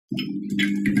Hey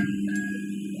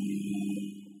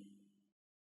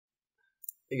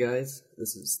guys,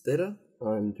 this is Theytah.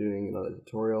 I'm doing another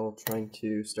tutorial trying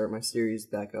to start my series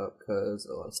back up because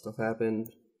a lot of stuff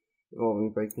happened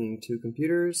involving breaking 2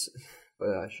 computers,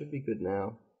 but I should be good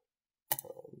now,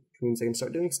 which means I can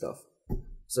start doing stuff.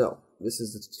 So, this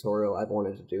is the tutorial I've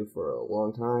wanted to do for a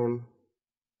long time,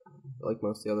 like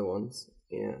most of the other ones,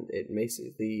 and it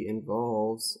basically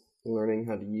involves learning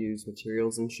how to use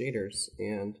materials and shaders,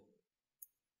 and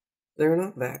they're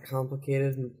not that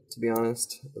complicated, to be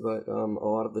honest, but a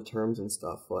lot of the terms and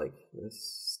stuff, like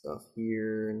this stuff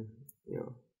here, and,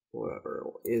 whatever,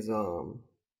 is,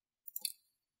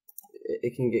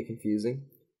 it can get confusing.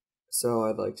 So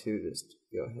I'd like to just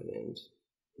go ahead and,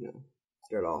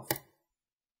 start off,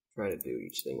 try to do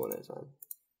each thing one at a time.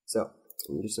 So,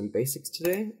 I'm going to do some basics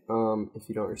today. If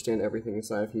you don't understand everything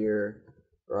inside of here,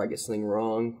 or I get something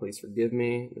wrong, please forgive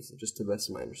me. This is just to the best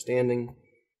of my understanding.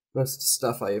 Most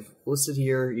stuff I've listed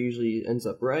here usually ends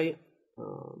up right,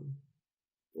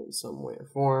 in some way or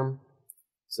form.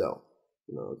 So,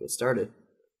 we'll get started.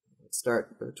 Let's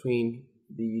start between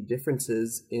the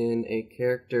differences in a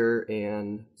character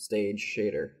and stage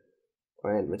shader,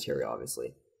 and material,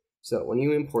 obviously. So, when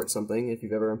you import something, if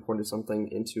you've ever imported something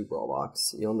into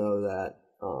Brawlbox, you'll know that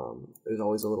there's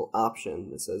always a little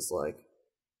option that says, like,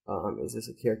 is this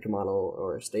a character model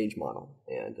or a stage model?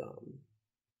 And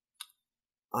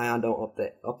I don't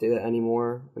update it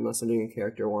anymore unless I'm doing a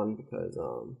character one, because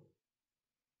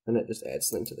then it just adds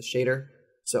something to the shader.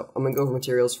 So I'm gonna go over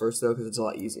materials first though, because it's a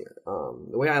lot easier.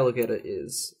 The way I look at it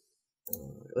is,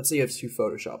 let's say you have 2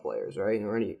 Photoshop layers, right,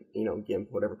 or any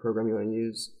GIMP, whatever program you want to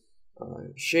use.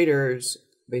 Shaders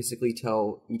basically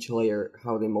tell each layer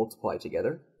how they multiply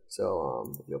together.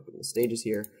 So if you open the stages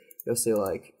here, they'll say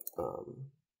like,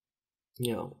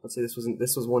 let's say this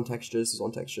was one texture, this is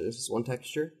one texture, this is one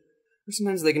texture. Or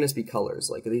sometimes they can just be colors.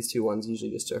 Like these 2 ones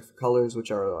usually just are colors, which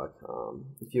are like,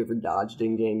 if you ever dodged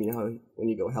in game, you know how when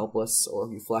you go helpless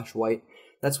or you flash white,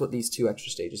 that's what these 2 extra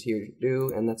stages here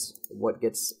do, and that's what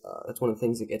gets, that's one of the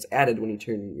things that gets added when you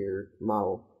turn your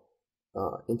model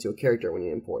into a character when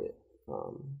you import it.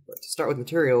 But to start with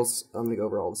materials, I'm going to go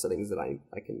over all the settings that I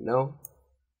can know.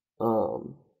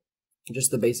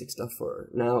 Just the basic stuff for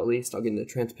now, at least. I'll get into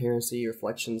transparency,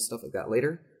 reflection, stuff like that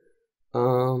later.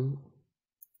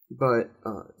 But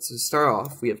to start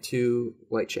off, we have 2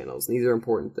 light channels, and these are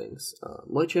important things.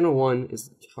 Light channel 1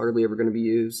 is hardly ever going to be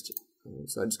used,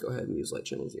 so I just go ahead and use light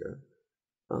channel 0.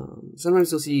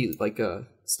 Sometimes you'll see like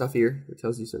stuff here that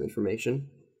tells you some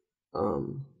information.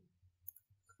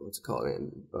 What's it called?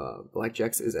 And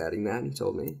Blackjack's is adding that, he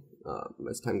told me,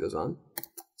 as time goes on.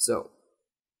 So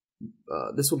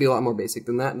this will be a lot more basic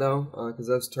than that, though, because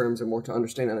those terms are more to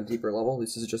understand on a deeper level.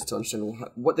 This is just to understand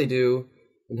what they do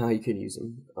and how you can use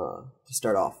them to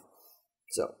start off.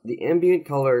 So the ambient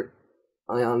color,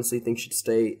 I honestly think should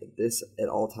stay this at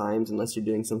all times, unless you're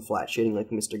doing some flat shading like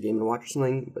Mr. Game & Watch or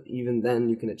something. But even then,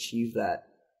 you can achieve that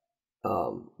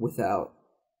without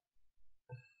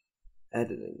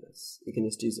editing this. You can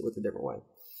just use it with a different way.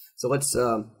 So let's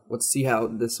see how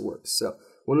this works. So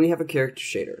when we have a character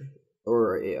shader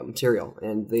or a material,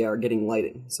 and they are getting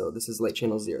lighting, so this is light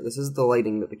channel 0. This is the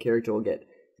lighting that the character will get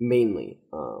mainly.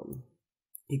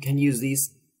 You can use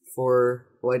these for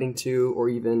lighting too, or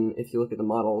even if you look at the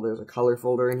model, there's a color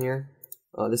folder in here.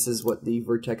 This is what the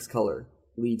vertex color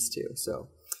leads to. So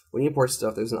when you import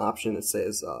stuff, there's an option that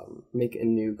says make a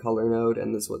new color node,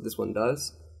 and this is what this one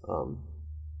does.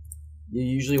 You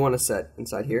usually want to set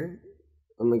inside here.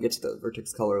 I'm going to get to the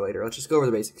vertex color later. Let's just go over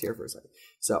the basics here for a second.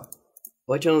 So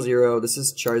light channel 0, this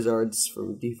is Charizard's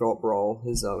from Default Brawl,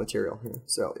 his material here.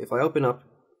 So if I open up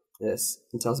this,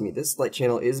 it tells me this light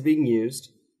channel is being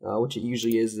used, which it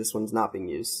usually is. This one's not being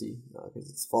used, see, because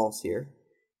it's false here.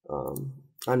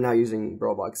 I'm now using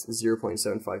Brawlbox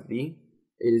 0.75b.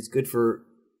 It is good for,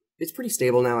 it's pretty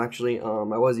stable now, actually. I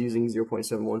was using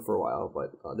 0.71 for a while,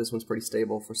 but this one's pretty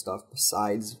stable for stuff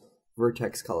besides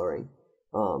vertex coloring.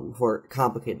 For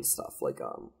complicated stuff, like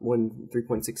when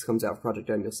 3.6 comes out for Project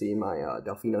M, you'll see in my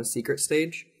Delfino Secret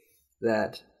stage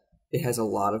that it has a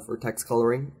lot of vertex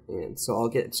coloring, and so I'll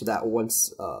get to that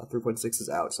once 3.6 is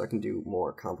out, so I can do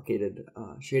more complicated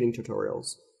shading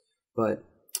tutorials. But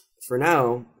for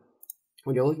now,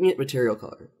 when you're looking at material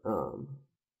color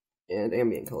and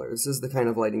ambient color, this is the kind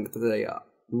of lighting that the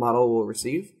model will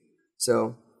receive.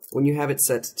 So when you have it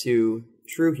set to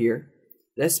true here,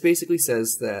 this basically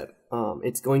says that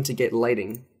it's going to get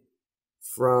lighting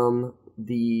from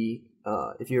the,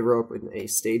 if you ever open a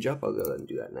stage up, I'll go ahead and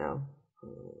do that now.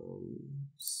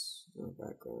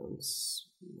 Backgrounds,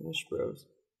 Smash Bros.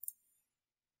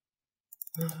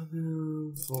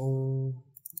 Full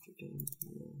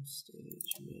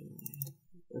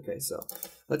Okay, so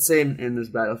let's say in this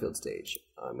battlefield stage,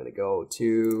 I'm going to go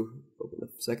to open the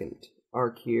second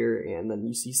arc here, and then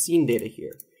you see scene data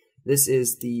here. This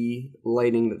is the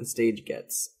lighting that the stage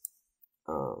gets.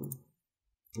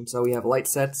 And so we have light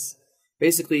sets.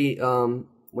 Basically,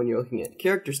 when you're looking at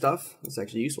character stuff, it's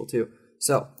actually useful too.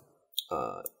 So,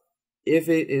 if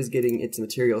it is getting its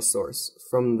material source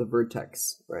from the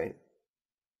vertex, right,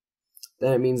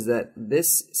 then it means that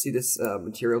this, see this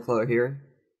material color here?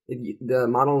 The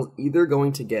model is either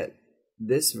going to get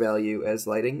this value as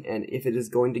lighting, and if it is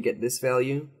going to get this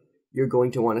value, you're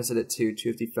going to want to set it to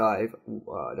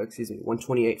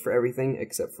 128 for everything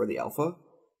except for the alpha,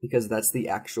 because that's the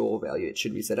actual value it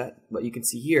should be set at. But you can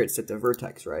see here it's set to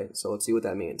vertex, right? So let's see what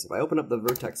that means. If I open up the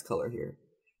vertex color here,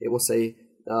 it will say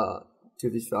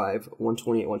 255,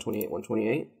 128, 128,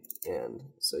 128, and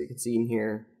so you can see in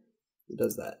here it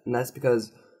does that. And that's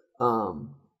because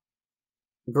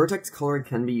vertex coloring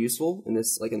can be useful in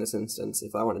this, like in this instance.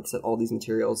 If I wanted to set all these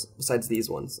materials besides these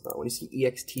ones, when you see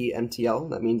EXT MTL,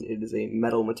 that means it is a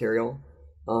metal material,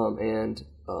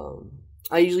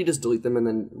 I usually just delete them and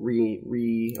then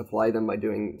reapply them by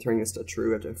turning this to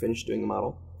true after I finish doing the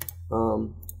model.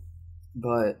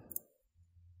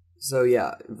 So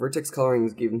yeah, vertex coloring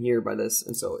is given here by this,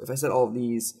 and so if I set all of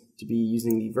these to be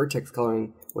using the vertex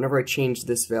coloring, whenever I change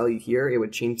this value here, it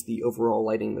would change the overall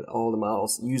lighting that all the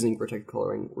models using vertex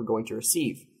coloring were going to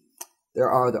receive. There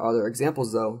are the other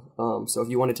examples though, so if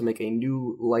you wanted to make a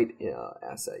new light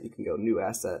asset, you can go new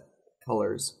asset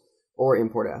colors, or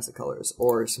import asset colors,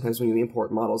 or sometimes when you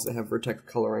import models that have vertex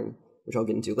coloring, which I'll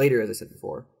get into later as I said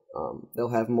before, they'll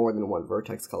have more than one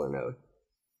vertex color node.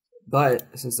 But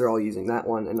since they're all using that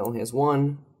one and it only has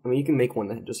one, I mean you can make one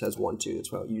that just has one too, that's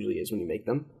how it usually is when you make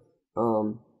them.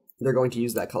 They're going to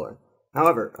use that color.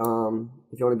 However,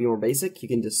 if you want to be more basic, you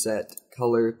can just set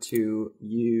color to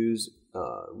use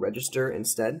register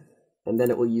instead, and then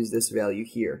it will use this value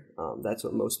here. That's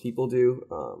what most people do.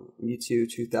 U2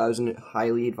 2000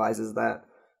 highly advises that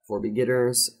for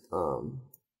beginners.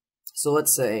 So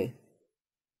let's say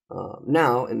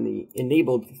now in the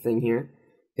enabled thing here,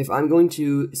 if I'm going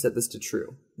to set this to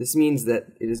true, this means that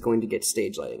it is going to get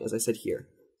stage lighting, as I said here.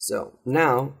 So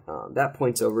now that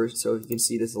points over, so you can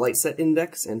see this light set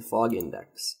index and fog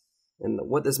index. And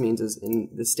what this means is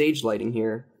in the stage lighting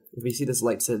here, if we see this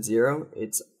light set 0,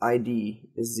 its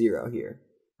ID is 0 here.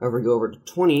 However, go over to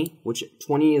 20, which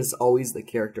 20 is always the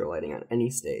character lighting on any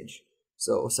stage.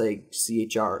 So we'll say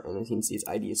CHR, and as you can see its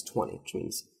ID is 20, which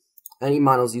means any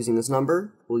models using this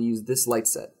number will use this light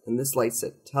set. And this light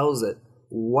set tells it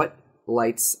what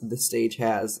lights the stage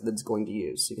has that it's going to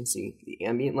use. So you can see the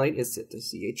ambient light is set to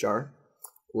CHR,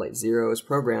 light 0 is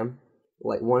program,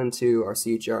 light 1 and 2 are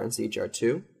CHR and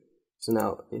CHR2. So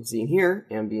now you can see in here,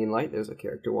 ambient light, there's a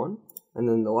character 1, and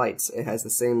then the lights, it has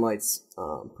the same lights,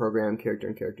 program, character,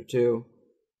 and character 2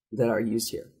 that are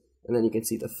used here. And then you can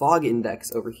see the fog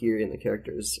index over here in the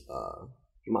character's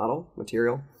model,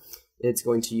 material, it's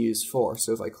going to use 4.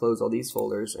 So if I close all these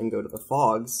folders and go to the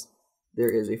fogs, there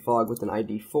is a fog with an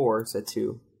ID 4 set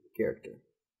to character.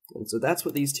 And so that's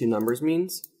what these two numbers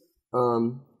means.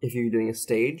 If you're doing a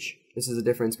stage, this is a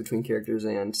difference between characters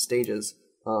and stages.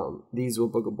 These will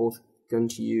both going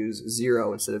to use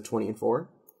 0 instead of 20 and 4.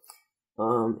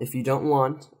 If you don't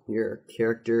want your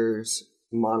character's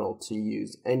model to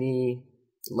use any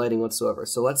lighting whatsoever,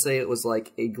 so let's say it was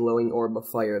like a glowing orb of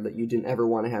fire that you didn't ever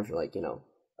want to have, like, you know,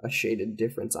 a shaded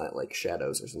difference on it, like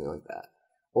shadows or something like that.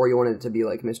 Or you wanted it to be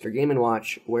like Mr. Game &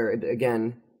 Watch, where it,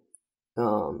 again,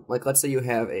 like let's say you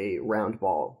have a round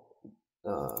ball,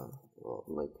 well,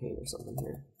 I might paint or something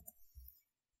here.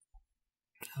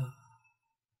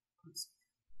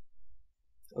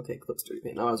 Okay, Clips 3D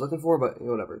Paint. Not what I was looking for, but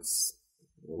whatever, it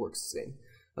works the same.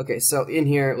 Okay, so in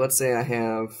here, let's say I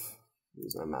have,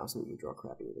 use my mouse and draw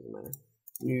crappy, it doesn't matter.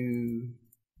 New,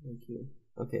 thank you.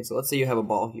 Okay, so let's say you have a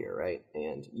ball here, right?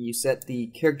 And you set the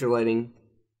character lighting,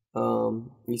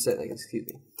 you set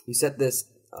this,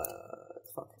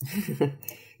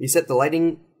 you set the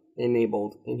lighting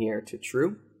enabled in here to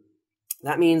true.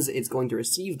 That means it's going to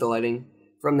receive the lighting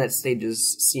from that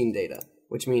stage's scene data,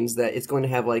 which means that it's going to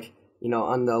have, like, you know,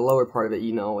 on the lower part of it,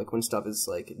 you know, like when stuff is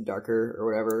like darker or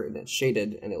whatever, and it's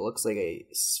shaded, and it looks like a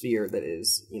sphere that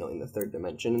is, you know, in the third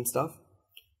dimension and stuff.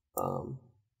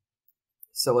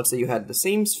 So let's say you had the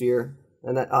same sphere,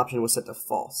 and that option was set to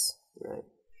false, right?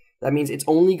 That means it's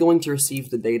only going to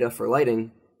receive the data for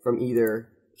lighting from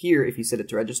either here if you set it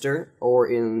to register, or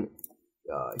in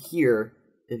here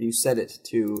if you set it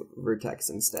to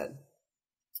vertex instead.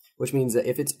 Which means that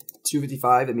if it's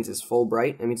 255, it means it's full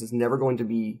bright. It means it's never going to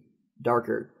be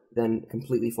darker than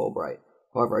completely full bright.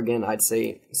 However, again, I'd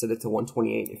say set it to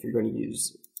 128 if you're going to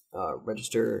use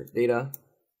register data.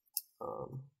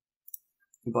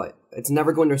 But it's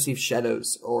never going to receive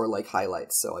shadows or like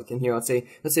highlights. So like in here, let's say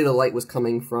the light was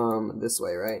coming from this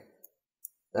way, right?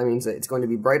 That means that it's going to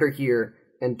be brighter here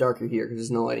and darker here because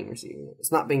there's no lighting receiving it.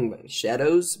 It's not being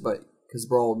shadows, but because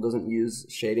Brawl doesn't use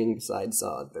shading besides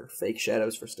their fake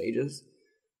shadows for stages.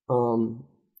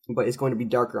 But it's going to be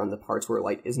darker on the parts where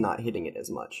light is not hitting it as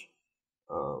much.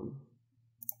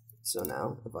 So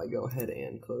now if I go ahead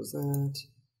and close that.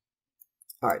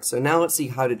 Alright, so now let's see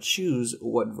how to choose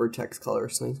what vertex color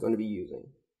Sling's going to be using.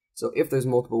 So if there's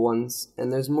multiple ones,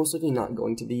 and there's most likely not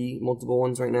going to be multiple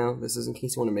ones right now, this is in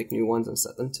case you want to make new ones and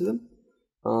set them to them.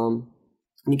 And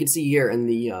you can see here in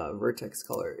the vertex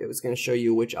color, it was going to show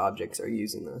you which objects are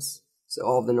using this. So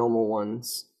all of the normal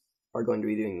ones are going to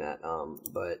be doing that.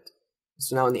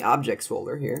 So now in the objects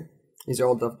folder here, these are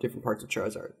all different parts of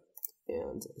Charizard.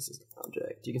 And this is the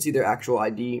object. You can see their actual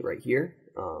ID right here.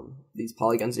 These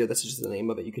polygons here, that's just the name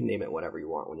of it. You can name it whatever you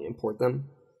want when you import them.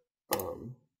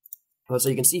 So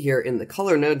you can see here in the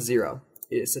color node 0,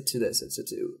 it is set to this. It's set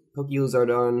to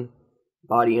Poke-Lizardon,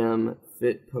 body M,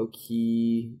 fit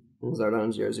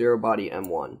Poke-Lizardon 00, body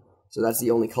M1. So that's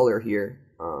the only color here.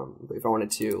 But if I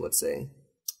wanted to, let's say,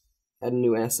 add a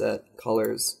new asset,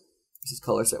 colors, this is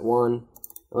color set 1.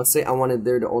 Let's say I wanted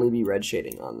there to only be red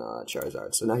shading on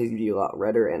Charizard. So now he's going to be a lot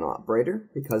redder and a lot brighter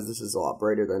because this is a lot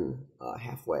brighter than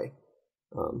halfway.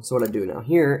 So what I do now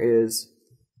here is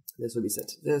this would be set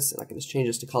to this, and I can just change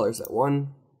this to color set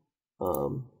 1.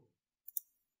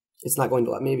 It's not going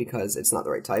to let me because it's not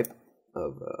the right type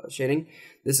of shading.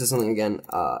 This is something, again,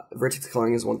 vertex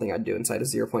coloring is one thing I'd do inside of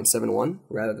 0.71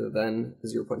 rather than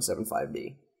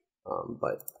 0.75b.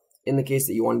 But in the case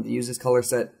that you wanted to use this color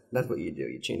set, that's what you do.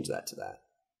 You change that to that.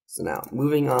 So now,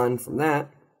 moving on from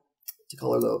that to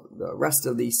color the rest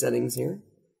of these settings here.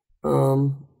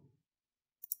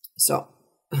 So,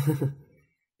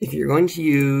 if you're going to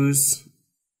use,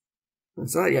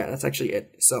 so yeah, that's actually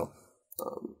it. So,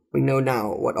 we know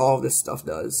now what all of this stuff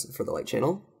does for the light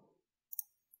channel.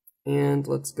 And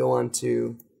let's go on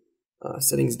to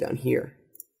settings down here.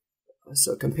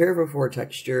 So, compare before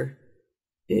texture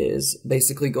is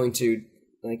basically going to,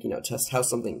 test how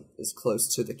something is close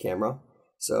to the camera.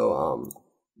 So,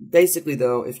 basically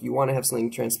though, if you want to have something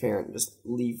transparent, just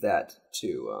leave that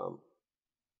to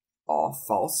off,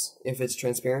 false, if it's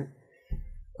transparent.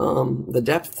 The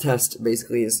depth test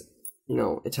basically is,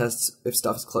 it tests if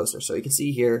stuff is closer. So you can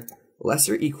see here, less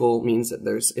or equal means that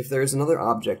if there's another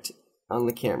object on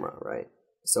the camera, right?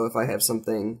 So if I have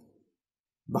something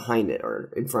behind it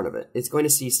or in front of it, it's going to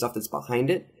see stuff that's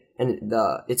behind it, and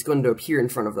it's going to appear in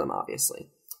front of them, obviously.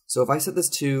 So if I set this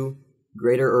to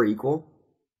greater or equal,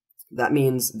 that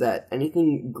means that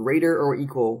anything greater or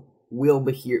equal will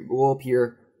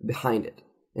appear behind it.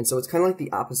 And so it's kind of like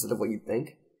the opposite of what you'd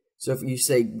think. So if you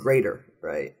say greater,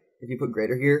 right? If you put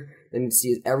greater here, then you'd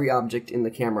see every object in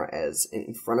the camera as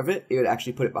in front of it. It would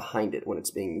actually put it behind it when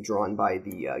it's being drawn by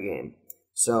the game.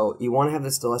 So you want to have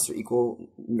this to less or equal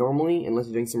normally, unless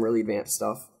you're doing some really advanced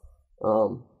stuff.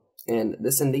 And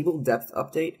this enable depth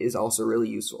update is also really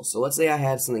useful. So let's say I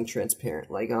had something transparent,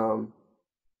 like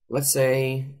let's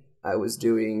say I was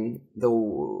doing the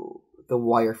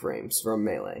wireframes from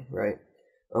Melee, right?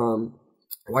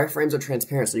 Wireframes are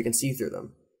transparent, so you can see through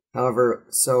them. However,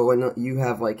 so when you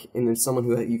have and then someone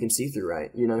who you can see through,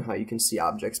 right? You know how you can see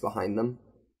objects behind them.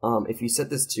 If you set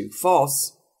this to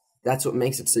false, that's what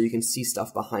makes it so you can see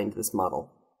stuff behind this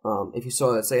model. If you saw,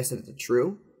 let's say I set it to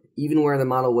true, even where the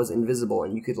model was invisible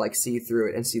and you could see through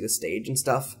it and see the stage and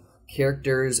stuff,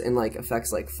 characters and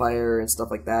effects like fire and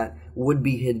stuff like that would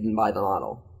be hidden by the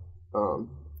model.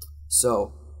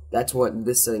 So that's what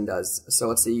this setting does. So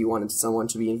let's say you wanted someone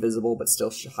to be invisible but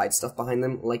still hide stuff behind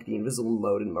them, like the invisible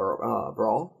mode in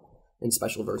Brawl in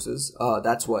Special Versus.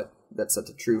 That's what that's set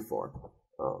to true for.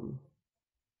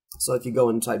 So if you go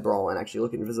inside Brawl and actually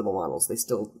look at invisible models, they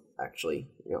still actually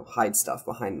hide stuff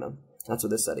behind them. That's what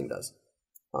this setting does.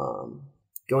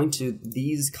 Going to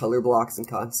these color blocks and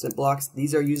constant blocks,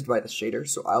 these are used by the shader,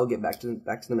 so I'll get back to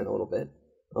them in a little bit.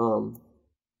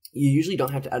 You usually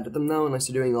don't have to edit them though, unless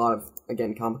you're doing a lot of,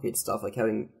 again, complicated stuff like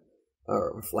having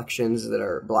reflections that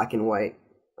are black and white,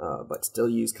 but still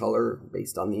use color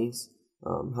based on these.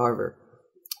 However,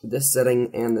 this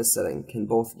setting and this setting can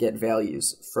both get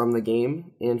values from the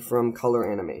game and from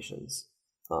color animations,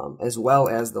 as well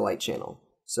as the light channel.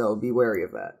 So be wary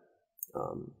of that.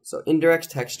 So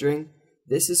indirect texturing,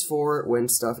 this is for when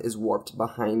stuff is warped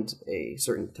behind a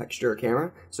certain texture or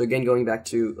camera. So again, going back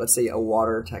to, let's say, a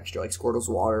water texture, like Squirtle's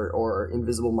water or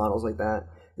invisible models like that.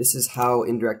 This is how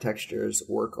indirect textures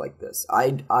work like this.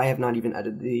 I have not even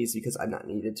edited these because I've not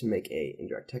needed to make a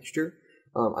indirect texture.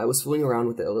 I was fooling around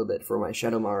with it a little bit for my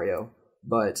Shadow Mario,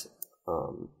 but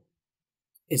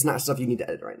it's not stuff you need to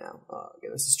edit right now.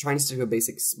 Again, this is trying to stick to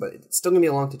basics, but it's still going to be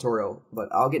a long tutorial, but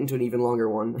I'll get into an even longer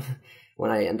one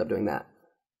when I end up doing that.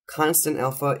 Constant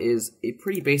alpha is a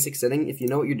pretty basic setting. If you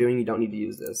know what you're doing, you don't need to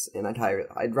use this, and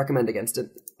I'd recommend against it.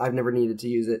 I've never needed to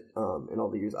use it in all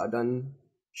the years I've done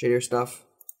shader stuff,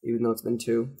 even though it's been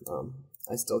 2.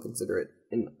 I still consider it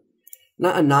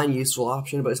not a non-useful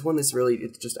option, but it's one that's really,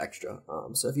 it's just extra.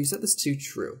 So if you set this to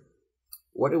true,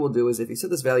 what it will do is if you set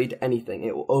this value to anything,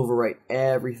 it will overwrite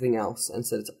everything else and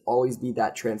set it to always be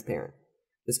that transparent.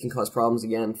 This can cause problems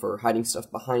again for hiding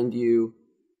stuff behind you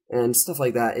and stuff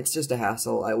like that. It's just a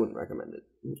hassle. I wouldn't recommend it.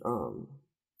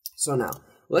 So now,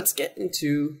 let's get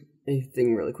into a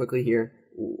thing really quickly here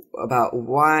about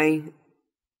why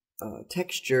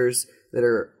textures that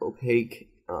are opaque,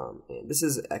 and this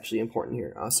is actually important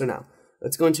here. So now,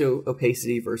 let's go into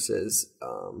opacity versus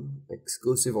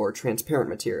exclusive or transparent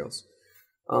materials.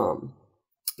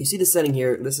 You see the setting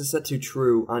here, this is set to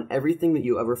true on everything that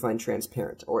you ever find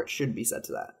transparent, or it should be set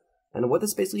to that. And what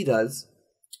this basically does,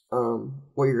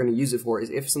 what you're going to use it for, is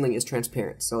if something is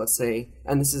transparent. So let's say,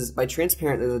 and this is, by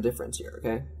transparent there's a difference here,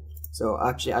 okay? So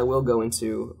actually I will go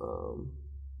into,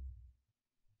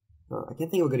 I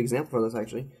can't think of a good example for this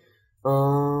actually.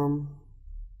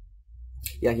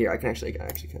 Yeah, here, I can.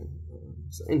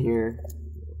 So in here,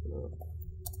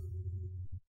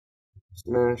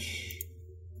 smash.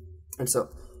 And so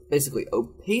basically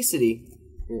opacity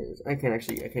is, I can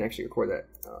actually record that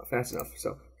fast enough.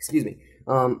 So excuse me.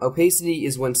 Opacity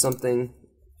is when something,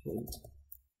 there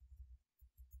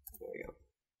we go.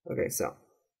 Okay, so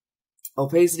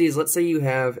opacity is, let's say you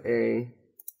have a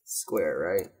square,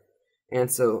 right? And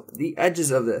so the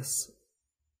edges of this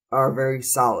are very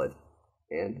solid,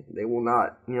 and they will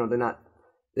not,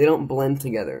 they don't blend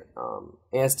together.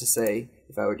 As to say,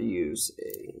 if I were to use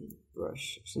a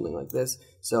brush or something like this,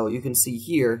 so you can see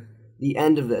here, the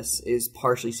end of this is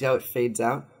partially, see how it fades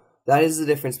out? That is the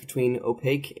difference between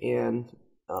opaque and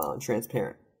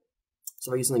transparent.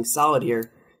 So if I use something solid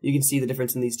here, you can see the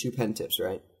difference in these 2 pen tips,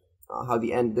 right? How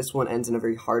this one ends in a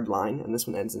very hard line, and this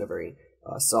one ends in a very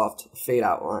soft fade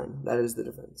out line. That is the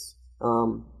difference.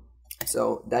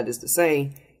 So that is to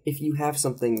say, if you have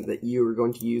something that you are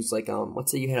going to use, like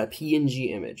let's say you had a PNG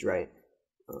image, right?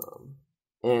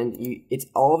 And it's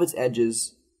all of its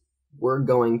edges, we're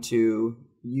going to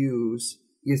use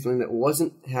something that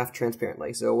wasn't half transparent,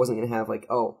 like, so it wasn't going to have like,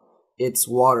 oh, it's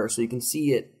water, so you can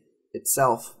see it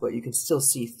itself, but you can still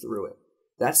see through it.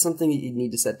 That's something that you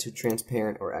need to set to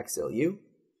transparent or XLU.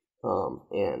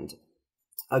 And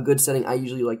a good setting I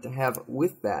usually like to have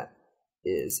with that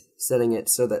is setting it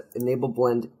so that enable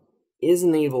blend is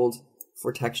enabled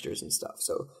for textures and stuff.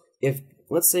 So if,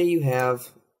 let's say you have,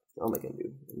 I'll make a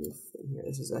new thing here.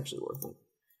 This is actually worth it.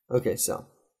 Okay, so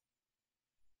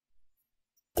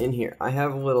in here, I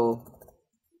have a little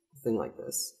thing like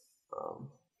this.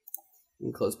 You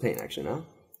can close paint actually now.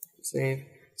 Save.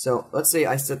 So let's say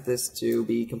I set this to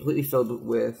be completely filled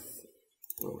with,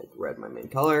 I'll make red my main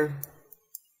color.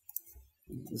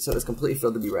 So it's completely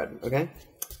filled to be red, okay?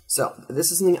 So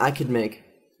this is something I could make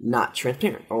not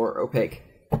transparent or opaque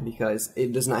because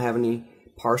it does not have any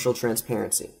partial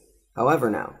transparency. However,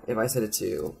 now, if I set it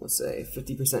to, let's say,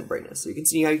 50% brightness, so you can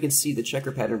see how you can see the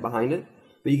checker pattern behind it,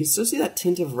 but you can still see that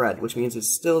tint of red, which means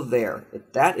it's still there.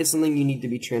 That is something you need to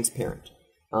be transparent.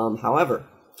 However,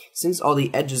 since all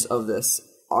the edges of this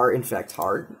are in fact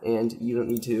hard, and you don't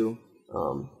need to,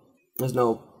 there's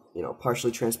no,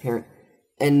 partially transparent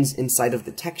ends inside of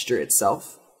the texture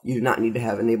itself, you do not need to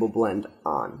have enable blend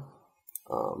on.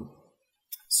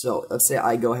 So let's say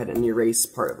I go ahead and erase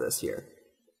part of this here.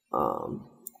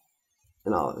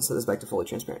 And I'll set this back to fully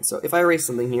transparent. So if I erase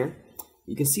something here,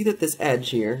 you can see that this edge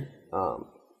here kind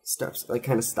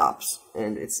of stops,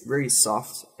 and it's very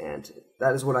soft, and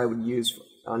that is what I would use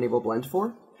enable blend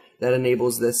for. That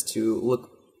enables this to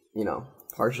look,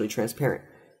 partially transparent.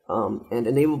 And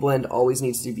enable blend always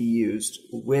needs to be used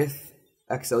with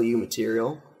XLU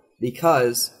material,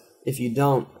 because if you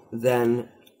don't, then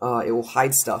it will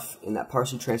hide stuff in that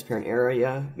partially transparent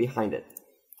area behind it,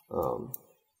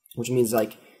 which means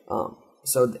like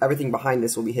so everything behind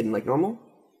this will be hidden like normal,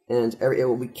 and it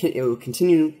will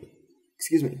continue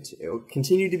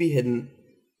to be hidden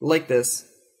like this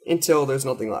until there's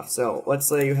nothing left. So let's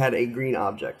say you had a green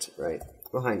object right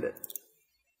behind it.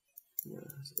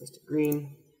 So just a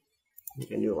green,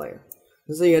 make a new layer.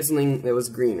 Let's say you had something that was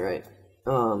green, right?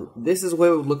 This is what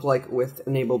it would look like with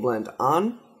enable blend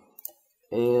on,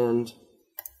 and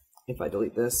if I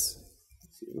delete this,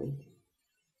 excuse me.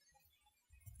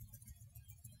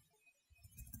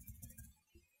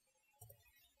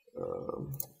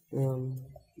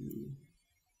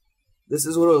 This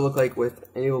is what it would look like with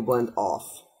enable blend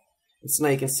off. So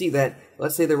now you can see that,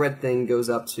 let's say the red thing goes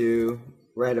up to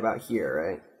right about here,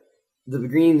 right? The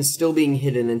green is still being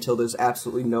hidden until there's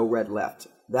absolutely no red left.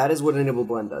 That is what enable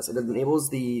blend does. It enables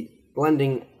the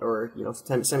blending, or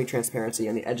semi-transparency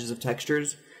on the edges of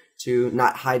textures to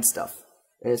not hide stuff,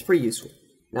 and it's pretty useful.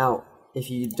 Now, if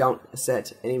you don't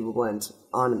set enable blend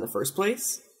on in the first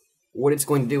place, what it's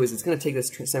going to do is it's going to take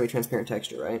this semi-transparent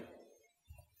texture, right?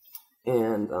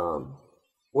 And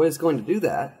what it's going to do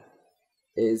that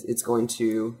is it's going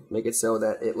to make it so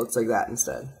that it looks like that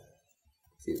instead.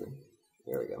 Excuse me.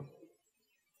 There we go.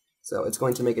 So it's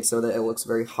going to make it so that it looks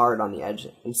very hard on the edge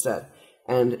instead.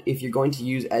 And if you're going to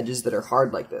use edges that are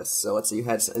hard like this, so let's say you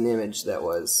had an image that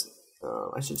was,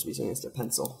 I should be saying this to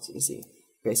pencil so you can see.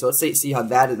 Okay, so let's see how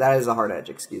that is a hard edge,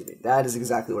 excuse me. That is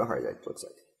exactly what a hard edge looks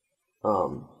like.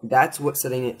 That's what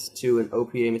setting it to an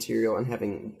OPA material and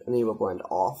having enable blend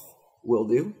off will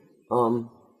do.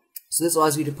 So this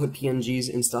allows you to put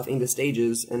PNGs and stuff into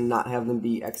stages and not have them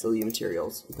be XLU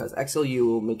materials, because XLU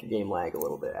will make your game lag a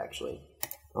little bit, actually.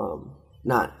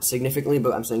 Not significantly,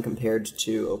 but I'm saying compared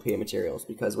to OPA materials,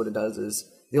 because what it does is,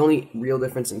 the only real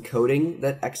difference in coding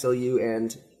that XLU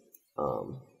and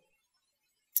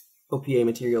OPA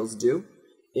materials do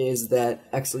is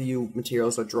that XLU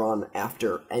materials are drawn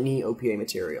after any OPA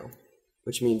material,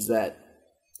 which means that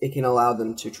it can allow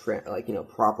them to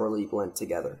properly blend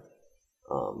together.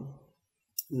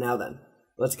 Now then,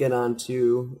 let's get on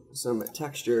to some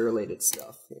texture related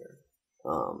stuff here.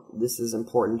 This is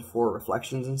important for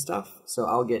reflections and stuff, so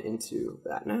I'll get into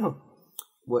that now.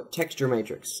 What texture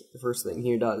matrix, the first thing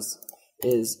here does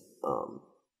is,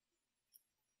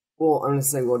 well, I'm going to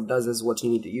say what it does is what you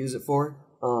need to use it for.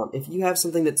 If you have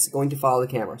something that's going to follow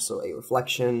the camera, so a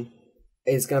reflection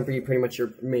is going to be pretty much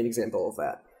your main example of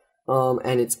that.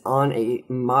 And it's on a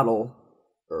model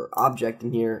or object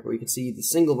in here where you can see the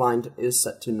single bind is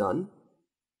set to none.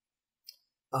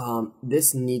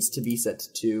 This needs to be set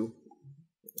to,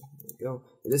 there we go.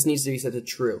 This needs to be set to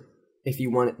true if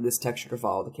you want this texture to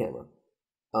follow the camera.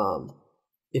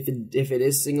 If it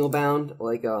is single bound,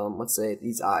 like let's say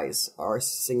these eyes are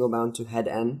single bound to head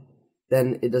N,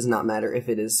 then it does not matter if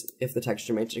the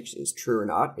texture matrix is true or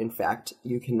not. In fact,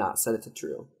 you cannot set it to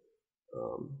true.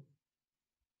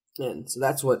 And so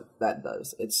that's what that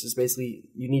does. It's just basically,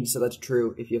 you need to set that to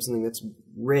true if you have something that's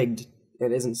rigged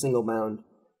and isn't single bound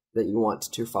that you want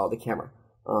to follow the camera.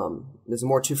 There's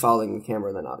more to following the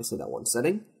camera than obviously that one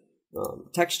setting.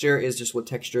 Texture is just what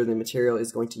texture the material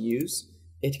is going to use.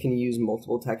 It can use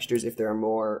multiple textures if there are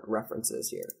more references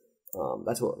here.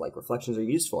 That's what reflections are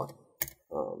used for.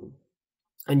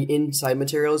 And inside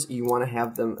materials, you want to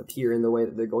have them appear in the way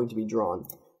that they're going to be drawn.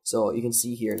 So you can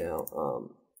see here now,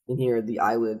 in here, the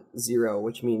eyelid 0,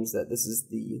 which means that this is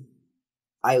the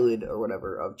eyelid or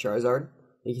whatever of Charizard.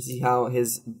 You can see how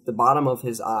the bottom of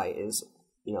his eye is,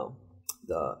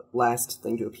 the last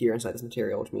thing to appear inside this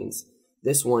material, which means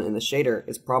this one in the shader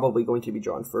is probably going to be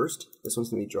drawn first. This one's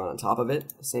going to be drawn on top of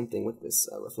it. The same thing with this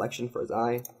reflection for his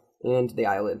eye, and the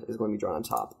eyelid is going to be drawn on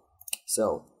top.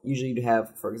 So usually you'd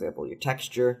have, for example, your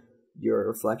texture, your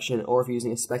reflection, or if you're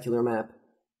using a specular map,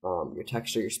 your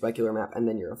texture, your specular map, and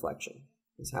then your reflection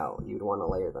is how you'd want to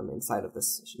layer them inside of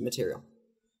this material.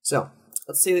 So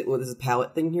let's say that what this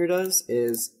palette thing here does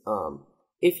is,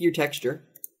 if your texture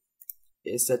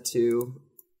is set to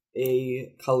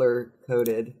a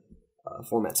color-coded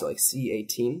format, so like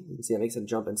C18, you can see that makes it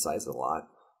jump in size a lot,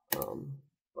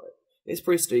 but it's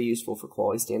pretty still useful for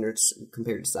quality standards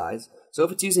compared to size. So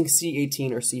if it's using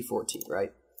C18 or C14,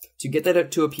 right, to get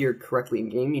that to appear correctly in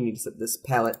game, you need to set this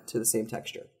palette to the same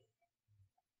texture.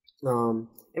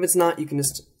 If it's not, you can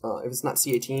just, if it's not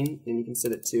C18, then you can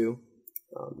set it to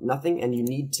nothing, and you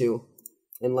need to,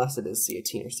 unless it is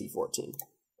C18 or C14.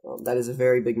 That is a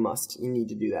very big must. You need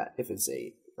to do that if it's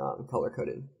a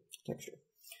color-coded texture.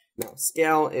 Now,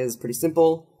 scale is pretty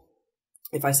simple.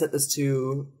 If I set this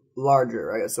to larger,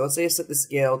 right, so let's say I set the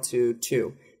scale to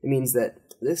 2, it means that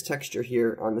this texture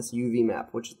here on this UV map,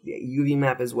 which the UV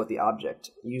map is what the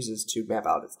object uses to map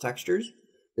out its textures,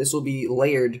 this will be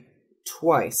layered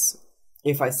twice.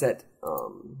 If I set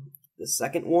the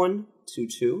second one to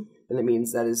 2, then it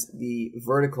means that is the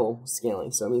vertical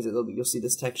scaling. So it means that you'll see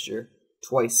this texture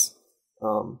twice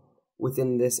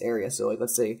within this area. So like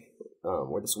let's say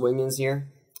where this wing is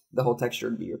here, the whole texture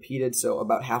would be repeated. So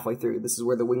about halfway through, this is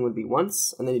where the wing would be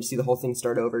once, and then you'd see the whole thing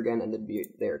start over again and it'd be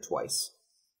there twice.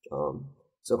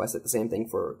 So if I set the same thing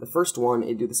for the first one,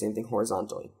 it'd do the same thing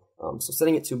horizontally. So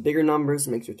setting it to bigger numbers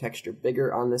makes your texture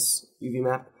bigger on this UV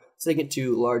map. Setting it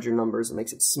to larger numbers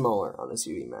makes it smaller on this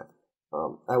UV map.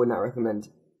 I would not recommend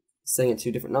setting it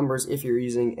to different numbers if you're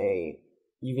using a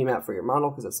UV map for your model,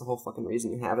 because that's the whole fucking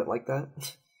reason you have it like that.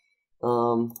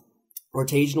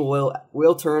 Rotation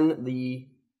will turn the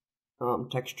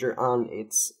texture on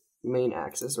its main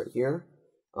axis right here.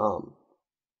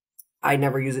 I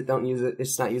never use it, don't use it,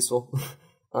 it's not useful.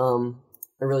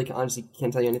 I really honestly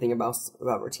can't tell you anything about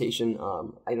rotation.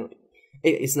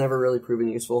 It's never really proven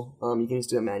useful. You can just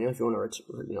do it manually if you want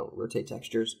to rotate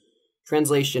textures.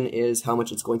 Translation is how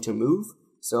much it's going to move.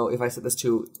 So if I set this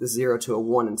 0 to a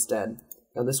 1 instead,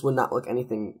 now this would not look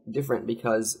anything different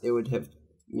because it would have,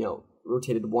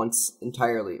 rotated once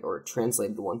entirely or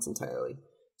translated once entirely.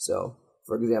 So,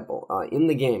 for example, in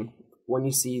the game, when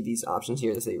you see these options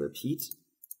here that say repeat,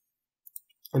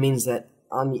 it means that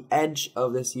on the edge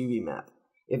of this UV map,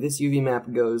 if this UV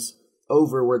map goes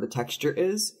over where the texture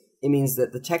is, it means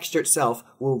that the texture itself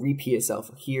will repeat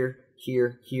itself here,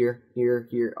 here, here, here,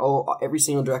 here, every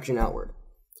single direction outward.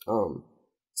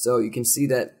 So you can see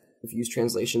that if you use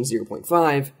translation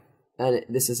 0.5, and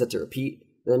this is set to repeat,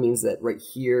 that means that right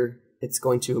here, it's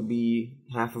going to be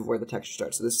half of where the texture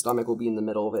starts. So this stomach will be in the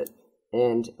middle of it,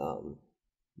 and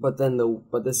but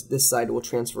this side will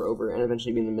transfer over and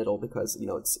eventually be in the middle because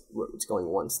it's going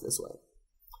once this way.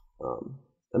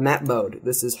 The map mode.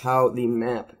 This is how the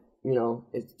map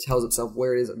it tells itself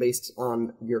where it is based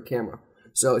on your camera.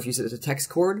 So if you set it to text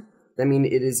chord, that means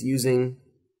it is using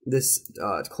this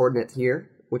coordinate here,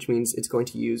 which means it's going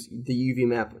to use the UV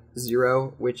map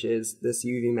 0, which is this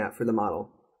UV map for the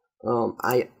model.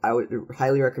 I would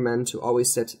highly recommend to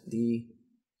always set the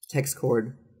text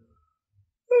chord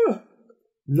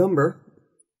number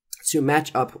to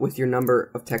match up with your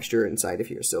number of texture inside of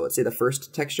here. So let's say the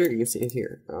first texture, you can see it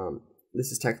here.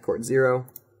 This is text chord 0,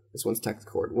 this one's text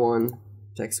chord 1,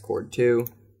 text chord 2,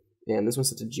 and this one's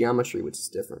set to geometry, which is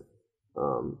different.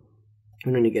 I'm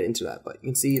going to get into that, but you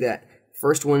can see that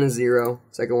first one is 0,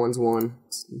 second one's 1,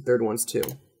 third one's 2.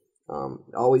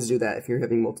 Always do that if you're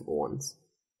having multiple ones.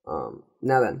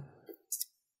 Now then,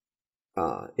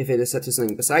 if it is set to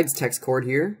something besides text chord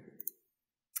here,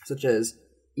 such as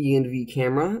ENV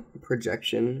camera,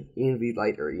 projection, ENV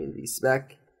light, or ENV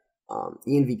spec,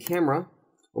 ENV camera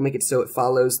will make it so it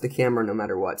follows the camera no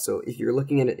matter what. So if you're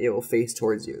looking at it, it will face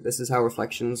towards you. This is how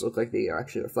reflections look like they are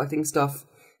actually reflecting stuff.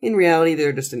 In reality,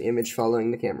 they're just an image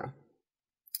following the camera.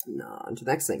 Now, on to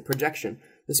the next thing, projection.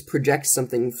 This projects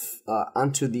something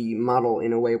onto the model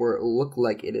in a way where it will look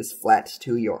like it is flat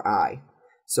to your eye.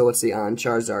 So let's say on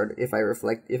Charizard, if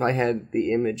I had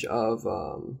the image of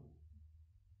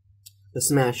the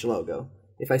Smash logo,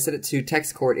 if I set it to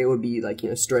text chord, it would be like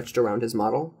stretched around his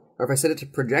model. Or if I set it to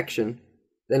projection,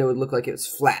 then it would look like it was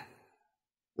flat,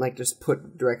 like just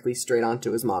put directly straight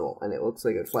onto his model, and it looks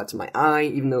like it's flat to my eye,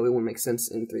 even though it wouldn't make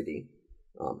sense in 3D.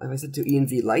 If I set to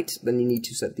ENV light, then you need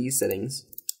to set these settings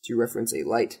to reference a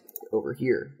light over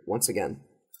here, once again,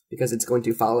 because it's going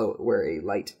to follow where a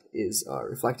light is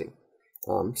reflecting.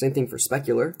 Same thing for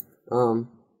specular.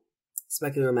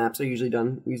 Specular maps are usually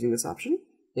done using this option,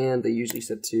 and they usually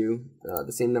set to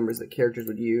the same numbers that characters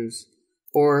would use,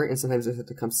 and sometimes they set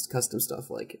to custom stuff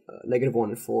like -1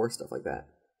 and 4, stuff like that.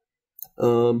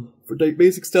 For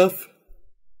basic stuff,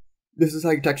 this is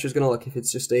how your texture is going to look if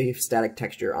it's just a static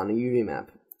texture on a UV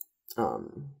map.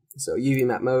 So UV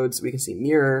map modes, we can see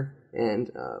mirror, and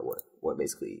what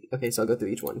basically, okay, so I'll go through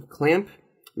each one. Clamp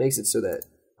makes it so that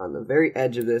on the very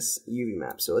edge of this UV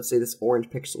map, so let's say this orange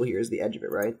pixel here is the edge of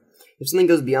it, right? If something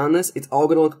goes beyond this, it's all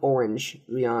going to look orange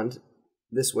beyond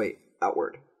this way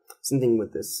outward. Same thing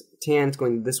with this tan, it's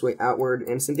going this way outward,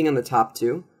 and same thing on the top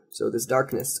too. So this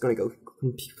darkness is going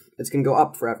to go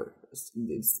up forever.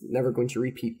 It's never going to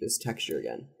repeat this texture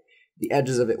again. The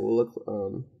edges of it will look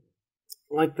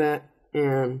like that,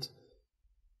 and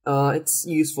it's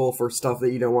useful for stuff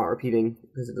that you don't want repeating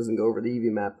because it doesn't go over the UV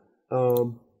map.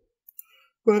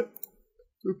 But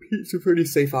repeat's a pretty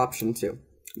safe option too.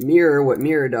 Mirror, what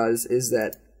mirror does is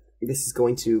that this is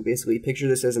going to basically picture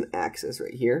this as an axis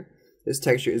right here. This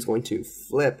texture is going to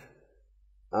flip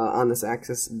on this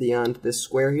axis beyond this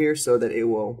square here so that it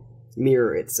will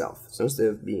mirror itself. So instead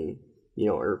of being,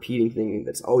 a repeating thing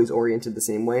that's always oriented the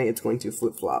same way, it's going to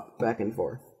flip-flop back and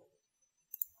forth.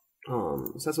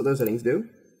 So that's what those settings do.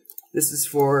 This is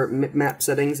for map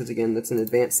settings. That's an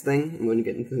advanced thing. I'm going to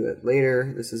get into that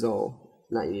later. This is all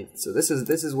not needed. So this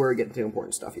is where we get into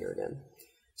important stuff here again.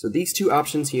 So these two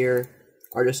options here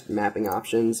are just mapping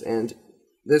options, and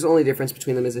there's only difference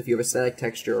between them is if you have a static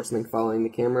texture or something following the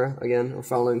camera again, or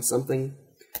following something.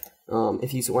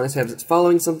 If you want to have it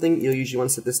following something, you'll usually want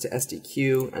to set this to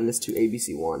SDQ and this to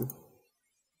ABC1.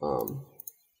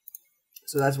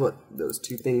 So that's what those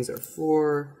two things are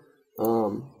for.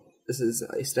 This is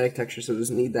a static texture, so it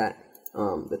doesn't need that.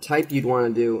 The type you'd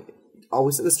want to do,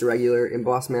 always set this to regular.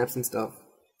 Emboss maps and stuff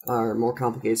are more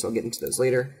complicated, so I'll get into those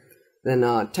later. Then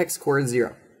text chord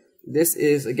 0. This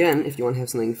is, again, if you want to have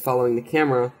something following the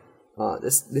camera,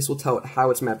 this will tell it how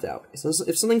it's mapped out. So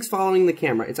if something's following the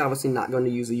camera, it's obviously not going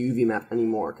to use a UV map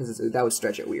anymore, because that would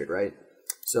stretch it weird, right?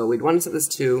 So we'd want to set this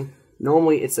to,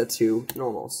 normally it's set to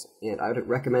normals, and I would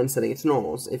recommend setting it to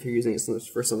normals if you're using it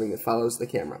for something that follows the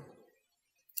camera.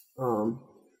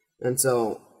 And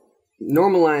so,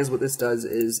 normalize, what this does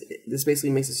is, this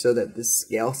basically makes it so that the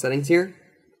scale settings here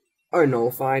are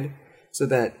nullified, so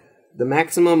that the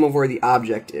maximum of where the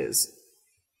object is,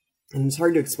 and it's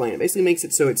hard to explain, it basically makes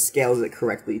it so it scales it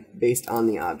correctly based on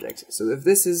the object. So if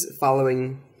this is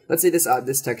following, let's say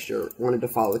this texture wanted to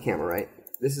follow the camera, right?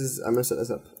 I'm going to set this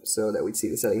up so that we'd see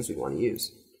the settings we want to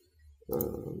use.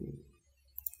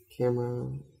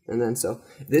 Camera, and then so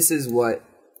this is what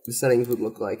the settings would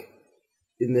look like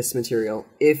in this material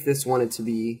if this wanted to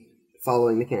be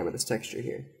following the camera, this texture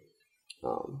here.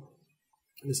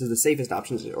 This is the safest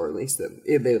options, or at least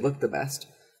they look the best.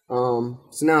 So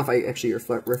now if I actually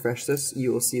refresh this,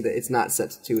 you will see that it's not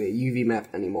set to a UV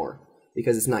map anymore,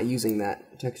 because it's not using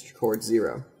that texture chord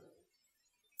 0.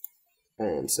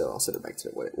 And so I'll set it back to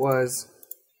what it was.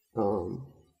 To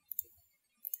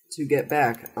get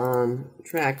back on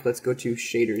track, let's go to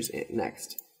shaders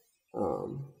next.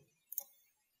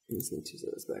 Just need to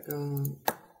set this back on.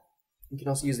 You can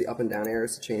also use the up and down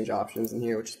arrows to change options in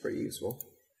here, which is pretty useful.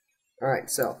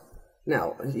 Alright, so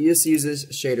now this uses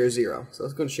shader 0. So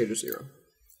let's go to shader 0.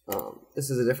 This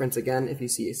is a difference again if you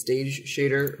see a stage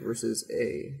shader versus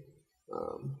a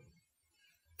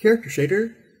character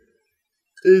shader.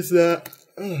 Is that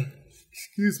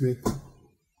excuse me.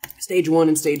 Stage 1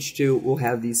 and stage 2 will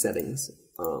have these settings.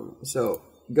 So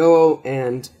go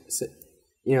and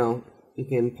you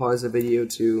can pause the video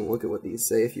to look at what these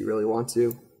say if you really want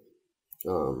to.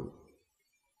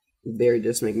 They're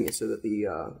just making it so that the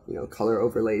color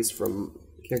overlays from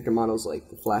character models, like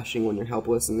the flashing when you're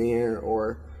helpless in the air,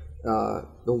 or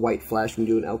the white flash when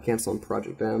you do an L cancel in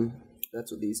Project M.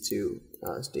 That's what these two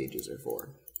stages are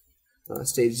for.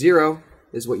 Stage 0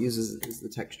 is what uses the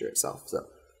texture itself. So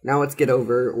now let's get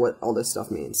over what all this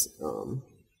stuff means,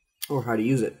 or how to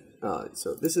use it.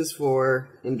 So this is for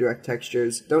indirect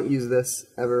textures. Don't use this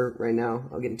ever right now.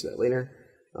 I'll get into that later.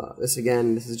 This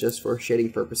is just for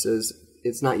shading purposes.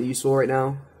 It's not useful right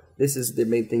now. This is the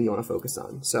main thing you want to focus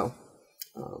on. So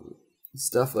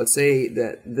let's say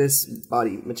that this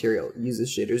body material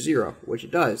uses shader 0, which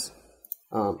it does.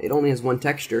 It only has one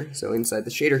texture, so inside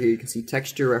the shader here you can see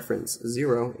texture reference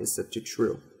 0 is set to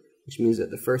true, which means that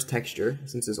the first texture,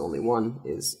 since there's only one,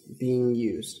 is being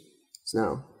used. So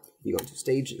now, if you go into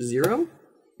stage 0,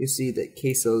 you see that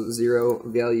queso 0,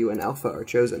 value, and alpha are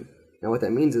chosen. Now what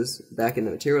that means is, back in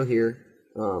the material here,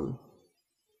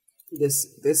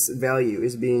 this value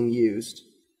is being used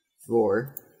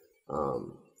for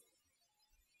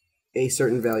a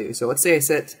certain value. So let's say I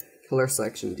set color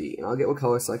selection D, and I'll get what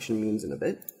color selection means in a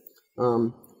bit.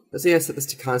 Let's say I set this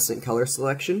to constant color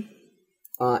selection.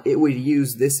 It would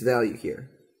use this value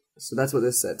here. So that's what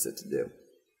this sets it to do.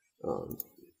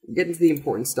 Getting to the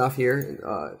important stuff here,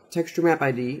 texture map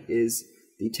ID is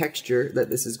the texture that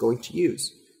this is going to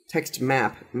use. Text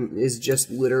map is just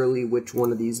literally which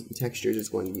one of these textures it's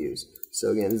going to use.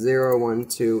 So again, 0, 1,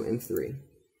 2, and 3.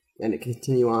 And it can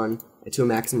continue on to a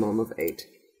maximum of 8.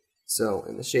 So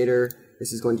in the shader,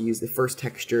 this is going to use the first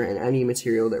texture and any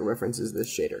material that references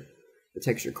this shader. The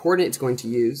texture coordinate it's going to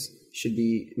use should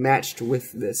be matched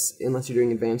with this, unless you're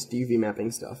doing advanced UV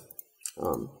mapping stuff.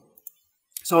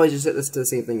 So I just set this to the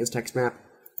same thing as text map.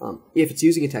 If it's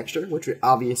using a texture, which it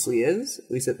obviously is,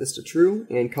 we set this to true,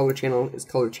 and color channel is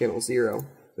color channel 0,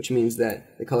 which means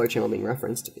that the color channel being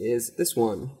referenced is this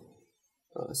one.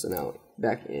 So now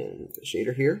back in the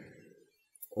shader here,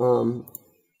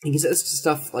 you can set this to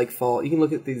stuff like fall. You can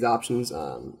look at these options.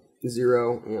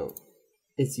 0,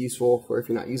 it's useful for if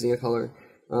you're not using a color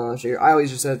shader. I always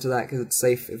just set it to that because it's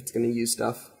safe if it's going to use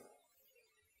stuff.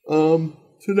 So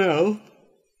now,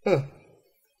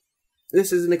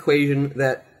 this is an equation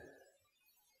that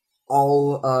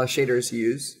all shaders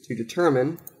use to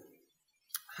determine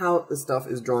how the stuff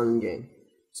is drawn in game.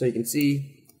 So you can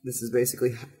see this is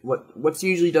basically what's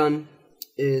usually done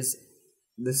is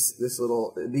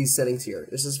these settings here.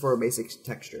 This is for a basic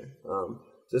texture. So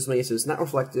this makes it so it's not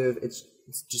reflective. It's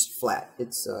just flat.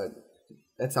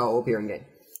 That's how it will appear in game.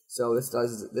 So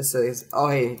this says, oh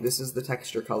hey, this is the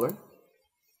texture color.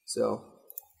 So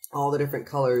all the different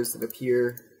colors that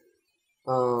appear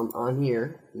on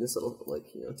here, in this little,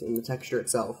 in the texture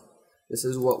itself, this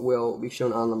is what will be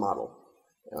shown on the model.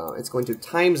 It's going to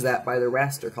times that by the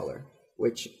raster color,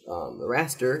 which the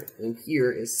raster in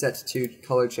here is set to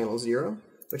color channel 0,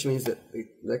 which means that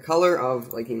the color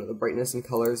of, like, the brightness and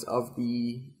colors of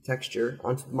the texture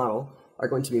onto the model are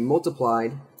going to be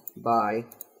multiplied by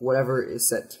whatever is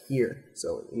set here.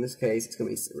 So in this case, it's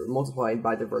going to be multiplied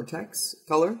by the vertex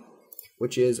color,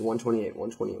 which is 128,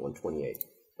 128, 128.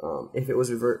 If it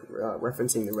was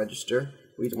referencing the register,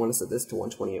 we'd want to set this to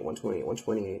 128, 128,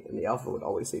 128, and the alpha would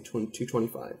always say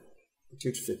 225,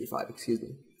 255, excuse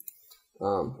me.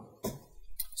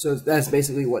 So that's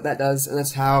basically what that does, and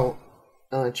that's how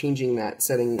changing that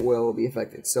setting will be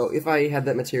affected. So if I had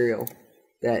that material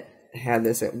that had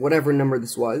this at whatever number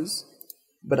this was,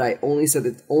 but I only set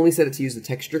it to use the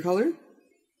texture color,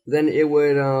 then it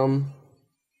would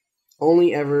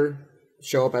only ever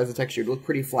show up as a texture. It would look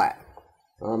pretty flat.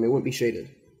 It wouldn't be shaded.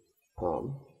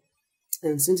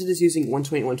 And since it is using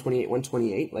 128, 128,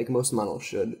 128, like most models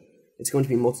should, it's going to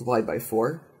be multiplied by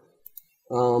 4.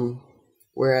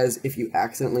 Whereas if you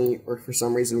accidentally, or for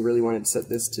some reason really wanted to set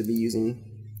this to be using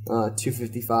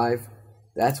 255,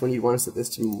 that's when you want to set this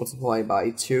to multiply by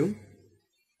 2.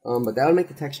 But that would make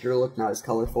the texture look not as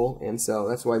colorful, and so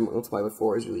that's why multiply by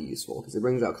 4 is really useful, because it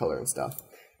brings out color and stuff.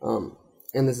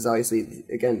 And this is obviously,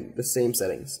 again, the same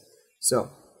settings. So,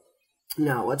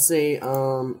 now, let's say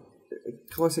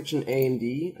color section A and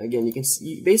D. Again,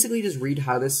 you basically just read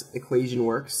how this equation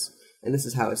works, and this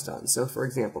is how it's done. So, for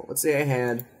example, let's say I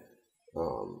had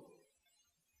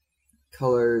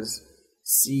colors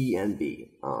C and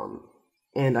B,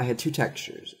 and I had 2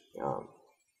 textures.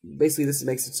 Basically, this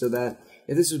makes it so that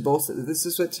if this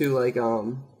is set to, like,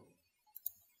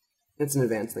 it's an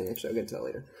advanced thing, actually, I'll get to that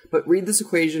later. But read this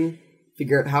equation,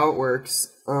 figure out how it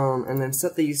works, and then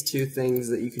set these 2 things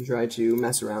that you can try to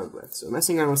mess around with. So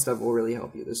messing around with stuff will really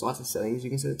help you. There's lots of settings you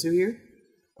can set it to here.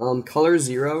 Color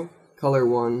 0, color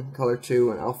 1, color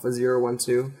 2, and alpha 0, 1,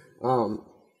 2.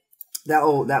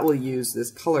 That will use this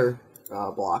color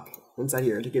block inside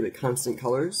here to give it constant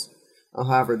colors.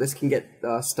 However, this can get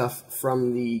stuff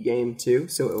from the game too,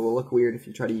 so it will look weird if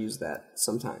you try to use that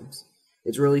sometimes.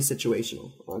 It's really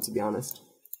situational, to be honest.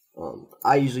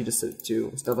 I usually just set it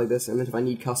to stuff like this, and then if I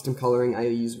need custom coloring, I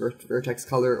use vertex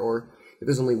color, or if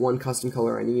there's only one custom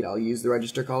color I need, I'll use the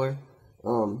register color.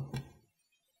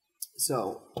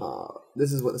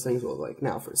 This is what the settings will look like.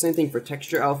 Now, same thing for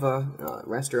texture alpha,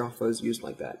 raster alpha is used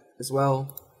like that as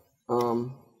well.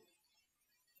 And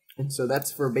so that's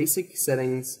for basic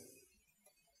settings.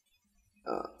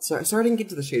 Sorry I didn't get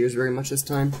to the shaders very much this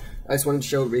time. I just wanted to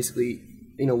show basically,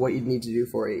 what you'd need to do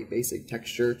for a basic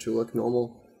texture to look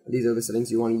normal. These are the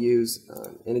settings you want to use.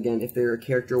 And again, if they're a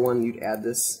character one, you'd add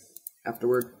this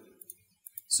afterward.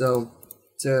 So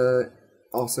to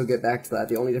also get back to that,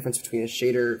 the only difference between a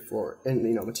shader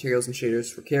materials and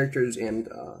shaders for characters and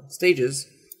stages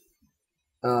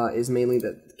is mainly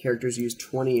that characters use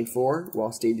 20 and 4,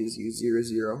 while stages use 0,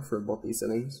 0 for both these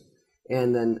settings.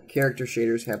 And then character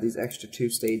shaders have these extra 2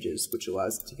 stages, which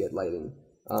allows it to get lighting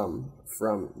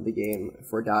from the game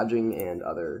for dodging and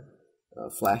other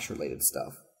flash-related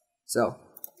stuff. So,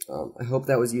 I hope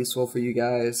that was useful for you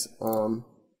guys. I'm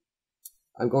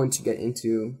going to get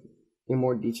into a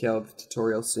more detailed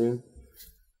tutorial soon.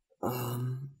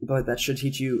 But that should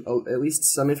teach you at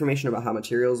least some information about how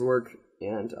materials work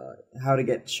and how to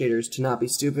get shaders to not be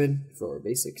stupid for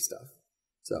basic stuff.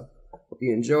 So, hope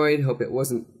you enjoyed. Hope it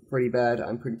wasn't pretty bad.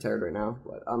 I'm pretty tired right now,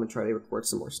 but I'm going to try to record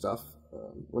some more stuff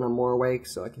when I'm more awake,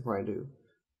 so I can probably do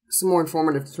some more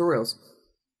informative tutorials.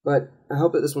 But I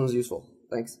hope that this one was useful.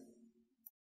 Thanks.